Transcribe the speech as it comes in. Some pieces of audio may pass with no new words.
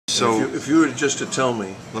So, if you were just to tell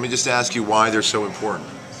me, let me just ask you why they're so important.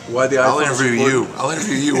 Why the iPhone? I'll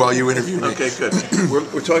interview you while you interview me. Okay, good.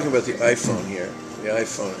 We're talking about the iPhone here, the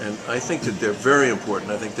iPhone, and I think that they're very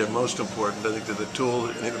important. I think they're most important. I think they're the tool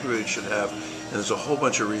that everybody should have, and there's a whole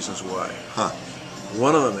bunch of reasons why. Huh?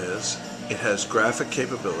 One of them is it has graphic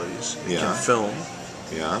capabilities. It can film.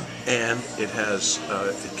 Yeah. And it has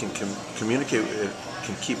it can communicate. It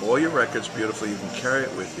can keep all your records beautifully. You can carry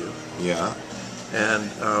it with you. Yeah. And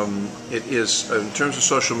it is, in terms of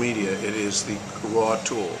social media, it is the raw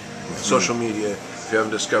tool. Mm-hmm. Social media, if you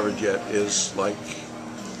haven't discovered yet, is like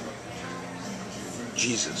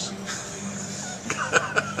Jesus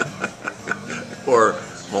or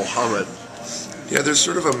Mohammed. Yeah, there's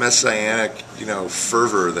sort of a messianic,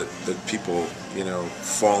 fervor that people,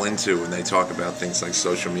 fall into when they talk about things like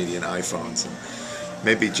social media and iPhones. And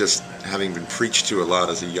maybe just having been preached to a lot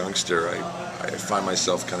as a youngster, I find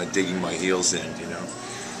myself kind of digging my heels in,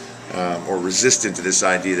 or resistant to this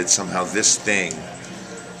idea that somehow this thing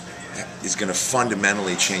is going to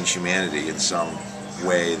fundamentally change humanity in some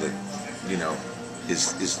way that,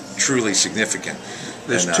 is truly significant.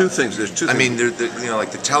 There's two things. I mean,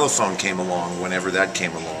 like the telephone came along whenever that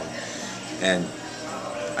came along, and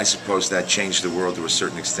I suppose that changed the world to a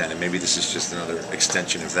certain extent, and maybe this is just another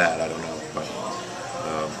extension of that. I don't know, but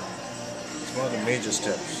it's one of the major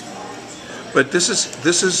steps. But this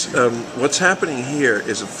is what's happening here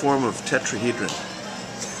is a form of tetrahedron,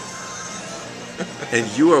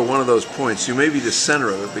 and you are one of those points. You may be the center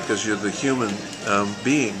of it because you're the human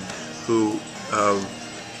being who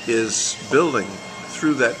is building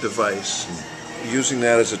through that device, using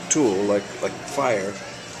that as a tool, like fire,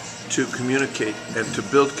 to communicate and to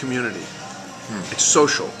build community. It's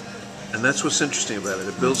social, and that's what's interesting about it.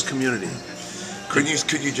 It builds community. Couldn't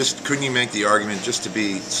you make the argument, just to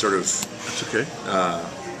be sort of, that's okay,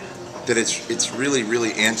 that it's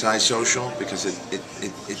really antisocial because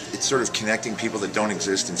it's sort of connecting people that don't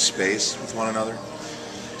exist in space with one another.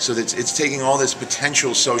 So that it's taking all this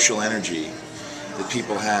potential social energy that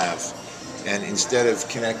people have, and instead of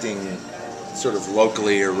connecting sort of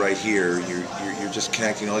locally or right here, you're just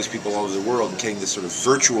connecting all these people all over the world and creating this sort of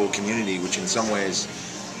virtual community, which in some ways,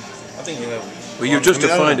 I think you have. Well, you just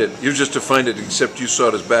defined it. You just defined it, except you saw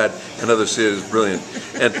it as bad, and others see it as brilliant.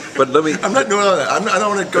 But let me. I'm not doing all that. I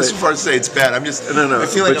don't want to go so far as to say it's bad. I'm just. No. I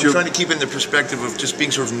feel like I'm trying to keep it in the perspective of just being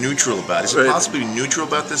sort of neutral about it. Is it possible to be neutral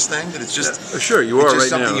about this thing? That it's just. Sure, you are just right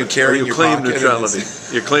something now. you carry in your claim pocket. neutrality.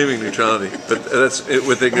 You're claiming neutrality, but that's it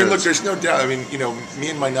with ignorance. I mean, look, there's no doubt. I mean, me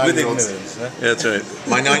and my 9-year-old. Yeah, that's right.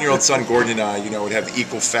 My 9-year-old son Gordon and I, would have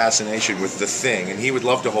equal fascination with the thing, and he would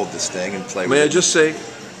love to hold this thing and play with it. May I just say,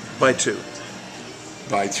 buy two.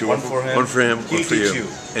 Buy two. One for him. One for him, one for you.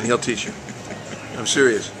 And he'll teach you. I'm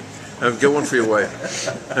serious. Get one for your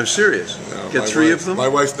wife. I'm serious. Get three of them. My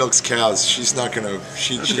wife milks cows. She's not going to.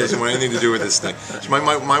 She doesn't want anything to do with this thing.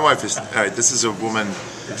 My wife is. All right. This is a woman.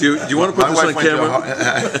 Do you want to put this on camera?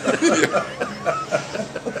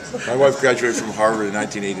 My wife graduated from Harvard in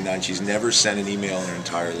 1989. She's never sent an email in her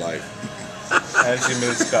entire life. And she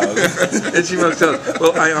milks cows. And she milks cows.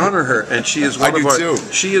 Well, I honor her, and she is one of our. Too.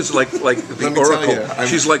 She is like the oracle.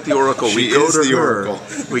 She's like the oracle. We go to her.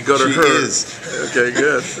 We go to her. She is. Okay,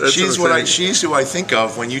 good. That's she's who I think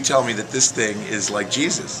of when you tell me that this thing is like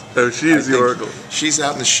Jesus. Oh, she is the oracle. She's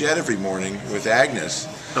out in the shed every morning with Agnes,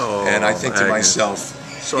 and I think to Agnes. myself.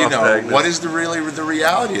 Soft Agnes. What is the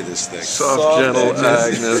reality of this thing? Soft gentle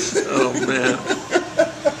Agnes. Oh man.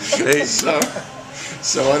 Hey,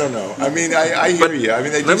 so I don't know. I mean, I hear you. I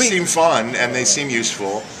mean, they do seem fun and they seem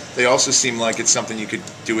useful. They also seem like it's something you could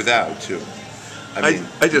do without too.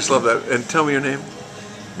 I just love that. And tell me your name.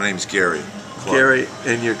 My name's Gary. Gary,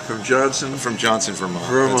 and you're from Johnson? From Johnson, Vermont.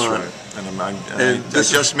 Vermont. That's right. And I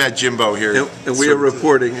just met Jimbo here. And we are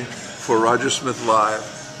reporting for Roger Smith Live.